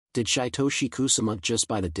Did Satoshi Kusama just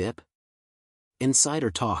buy the dip?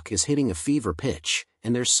 Insider talk is hitting a fever pitch,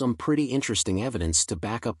 and there's some pretty interesting evidence to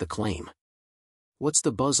back up the claim. What's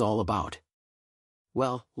the buzz all about?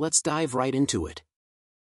 Well, let's dive right into it.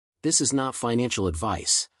 This is not financial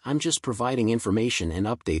advice, I'm just providing information and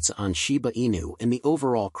updates on Shiba Inu and the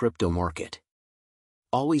overall crypto market.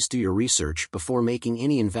 Always do your research before making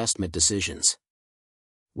any investment decisions.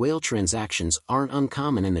 Whale transactions aren't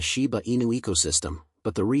uncommon in the Shiba Inu ecosystem,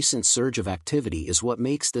 but the recent surge of activity is what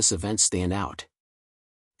makes this event stand out.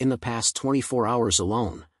 In the past 24 hours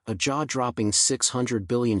alone, a jaw-dropping 600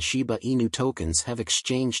 billion Shiba Inu tokens have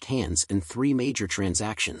exchanged hands in 3 major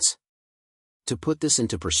transactions. To put this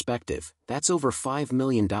into perspective, that's over $5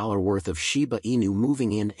 million worth of Shiba Inu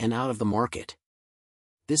moving in and out of the market.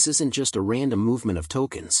 This isn't just a random movement of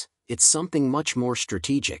tokens, it's something much more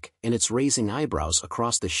strategic, and it's raising eyebrows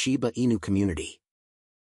across the Shiba Inu community.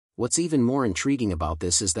 What's even more intriguing about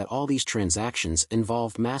this is that all these transactions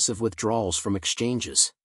involve massive withdrawals from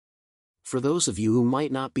exchanges. For those of you who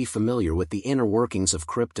might not be familiar with the inner workings of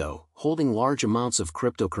crypto, holding large amounts of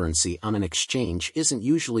cryptocurrency on an exchange isn't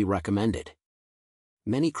usually recommended.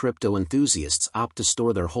 Many crypto enthusiasts opt to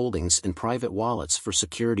store their holdings in private wallets for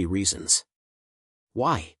security reasons.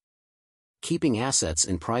 Why? Keeping assets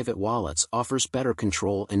in private wallets offers better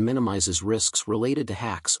control and minimizes risks related to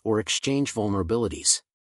hacks or exchange vulnerabilities.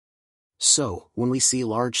 So, when we see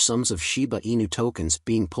large sums of Shiba Inu tokens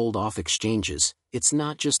being pulled off exchanges, it's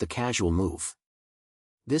not just a casual move.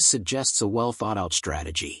 This suggests a well-thought-out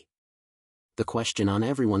strategy. The question on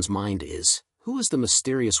everyone's mind is, who is the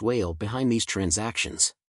mysterious whale behind these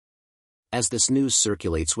transactions? As this news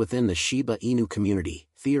circulates within the Shiba Inu community,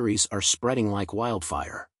 theories are spreading like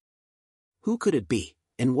wildfire. Who could it be,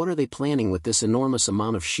 and what are they planning with this enormous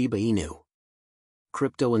amount of Shiba Inu?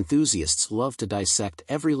 Crypto enthusiasts love to dissect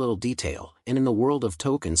every little detail, and in the world of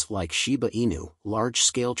tokens like Shiba Inu,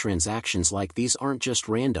 large-scale transactions like these aren't just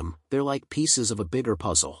random, they're like pieces of a bigger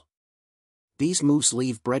puzzle. These moves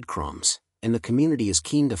leave breadcrumbs, and the community is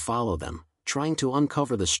keen to follow them, trying to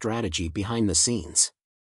uncover the strategy behind the scenes.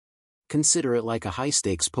 Consider it like a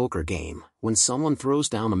high-stakes poker game. When someone throws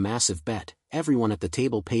down a massive bet, everyone at the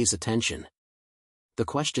table pays attention. The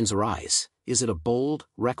questions arise. Is it a bold,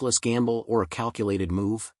 reckless gamble or a calculated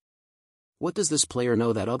move? What does this player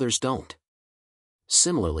know that others don't?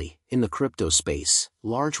 Similarly, in the crypto space,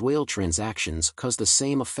 large whale transactions cause the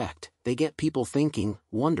same effect. They get people thinking,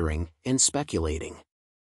 wondering, and speculating.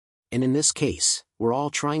 And in this case, we're all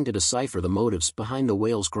trying to decipher the motives behind the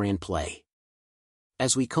whale's grand play.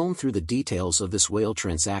 As we comb through the details of this whale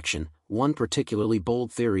transaction, one particularly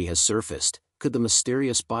bold theory has surfaced. Could the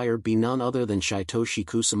mysterious buyer be none other than Satoshi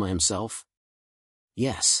Kusama himself?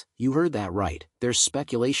 Yes, you heard that right, there's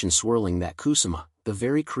speculation swirling that Kusama, the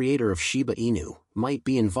very creator of Shiba Inu, might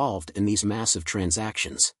be involved in these massive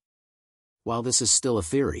transactions. While this is still a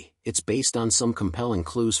theory, it's based on some compelling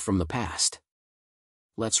clues from the past.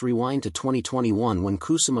 Let's rewind to 2021 when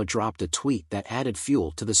Kusama dropped a tweet that added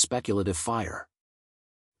fuel to the speculative fire.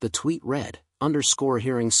 The tweet read,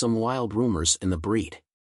 "Hearing some wild rumors in the breed.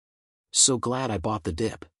 So glad I bought the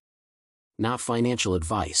dip." Not financial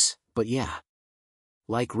advice, but yeah.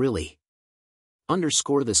 Like really.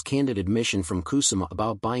 This candid admission from Kusama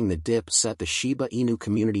about buying the dip set the Shiba Inu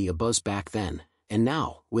community abuzz back then, and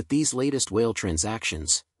now, with these latest whale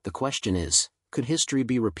transactions, the question is, could history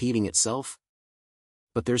be repeating itself?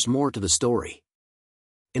 But there's more to the story.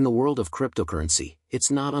 In the world of cryptocurrency,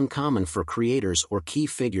 it's not uncommon for creators or key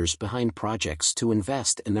figures behind projects to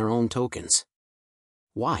invest in their own tokens.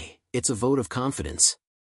 Why? It's a vote of confidence.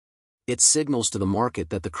 It signals to the market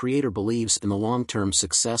that the creator believes in the long-term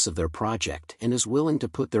success of their project and is willing to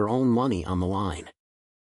put their own money on the line.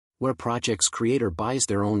 Where a project's creator buys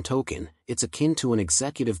their own token, it's akin to an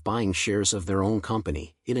executive buying shares of their own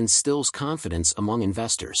company. It instills confidence among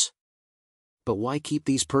investors. But why keep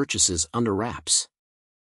these purchases under wraps?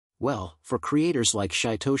 Well, for creators like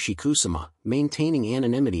Satoshi Kusama, maintaining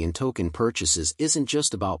anonymity in token purchases isn't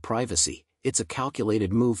just about privacy. It's a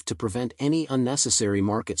calculated move to prevent any unnecessary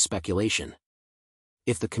market speculation.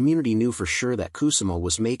 If the community knew for sure that Kusama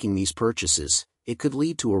was making these purchases, it could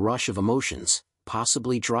lead to a rush of emotions,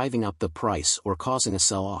 possibly driving up the price or causing a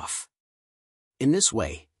sell-off. In this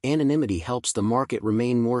way, anonymity helps the market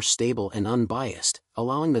remain more stable and unbiased,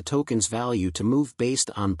 allowing the token's value to move based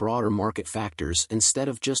on broader market factors instead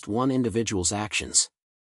of just one individual's actions.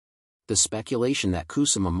 The speculation that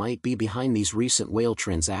Kusama might be behind these recent whale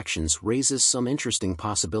transactions raises some interesting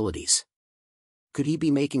possibilities. Could he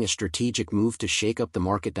be making a strategic move to shake up the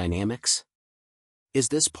market dynamics? Is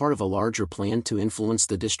this part of a larger plan to influence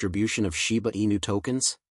the distribution of Shiba Inu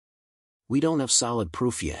tokens? We don't have solid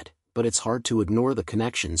proof yet, but it's hard to ignore the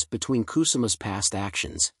connections between Kusuma's past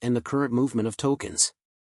actions and the current movement of tokens.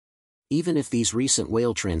 Even if these recent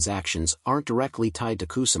whale transactions aren't directly tied to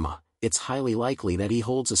Kusuma, it's highly likely that he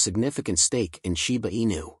holds a significant stake in Shiba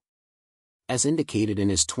Inu. As indicated in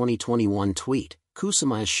his 2021 tweet,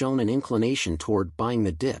 Kusuma has shown an inclination toward buying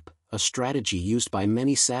the dip, a strategy used by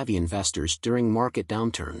many savvy investors during market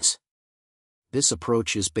downturns. This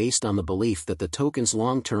approach is based on the belief that the token's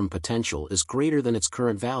long-term potential is greater than its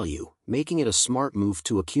current value, making it a smart move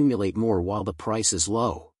to accumulate more while the price is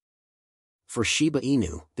low. For Shiba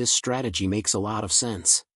Inu, this strategy makes a lot of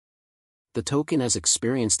sense. The token has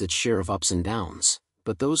experienced its share of ups and downs,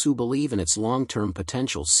 but those who believe in its long-term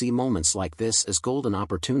potential see moments like this as golden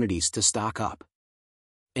opportunities to stock up.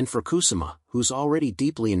 And for Kusuma, who's already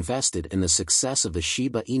deeply invested in the success of the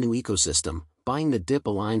Shiba Inu ecosystem, buying the dip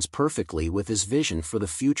aligns perfectly with his vision for the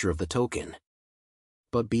future of the token.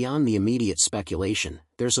 But beyond the immediate speculation,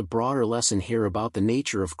 there's a broader lesson here about the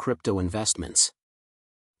nature of crypto investments.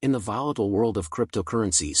 In the volatile world of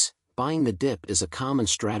cryptocurrencies, buying the dip is a common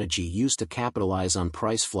strategy used to capitalize on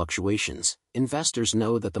price fluctuations. Investors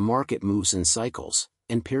know that the market moves in cycles,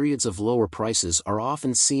 and periods of lower prices are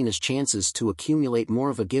often seen as chances to accumulate more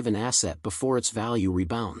of a given asset before its value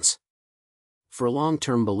rebounds. For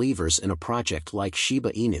long-term believers in a project like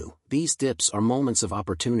Shiba Inu, these dips are moments of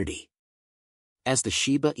opportunity. As the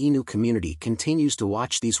Shiba Inu community continues to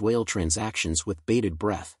watch these whale transactions with bated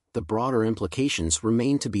breath, the broader implications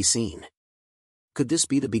remain to be seen. Could this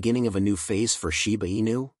be the beginning of a new phase for Shiba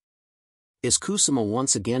Inu? Is Kusuma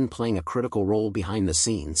once again playing a critical role behind the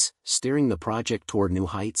scenes, steering the project toward new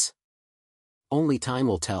heights? Only time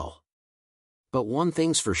will tell. But one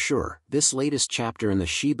thing's for sure, this latest chapter in the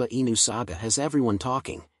Shiba Inu saga has everyone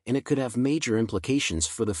talking, and it could have major implications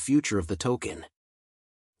for the future of the token.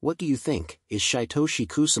 What do you think? Is Satoshi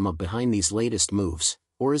Kusama behind these latest moves,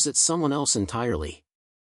 or is it someone else entirely?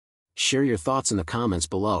 Share your thoughts in the comments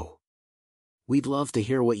below. We'd love to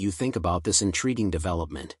hear what you think about this intriguing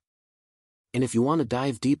development. And if you want to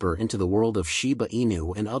dive deeper into the world of Shiba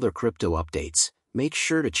Inu and other crypto updates, make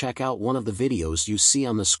sure to check out one of the videos you see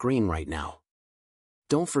on the screen right now.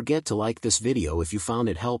 Don't forget to like this video if you found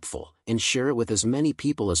it helpful, and share it with as many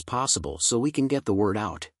people as possible so we can get the word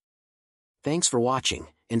out. Thanks for watching,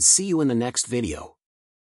 and see you in the next video.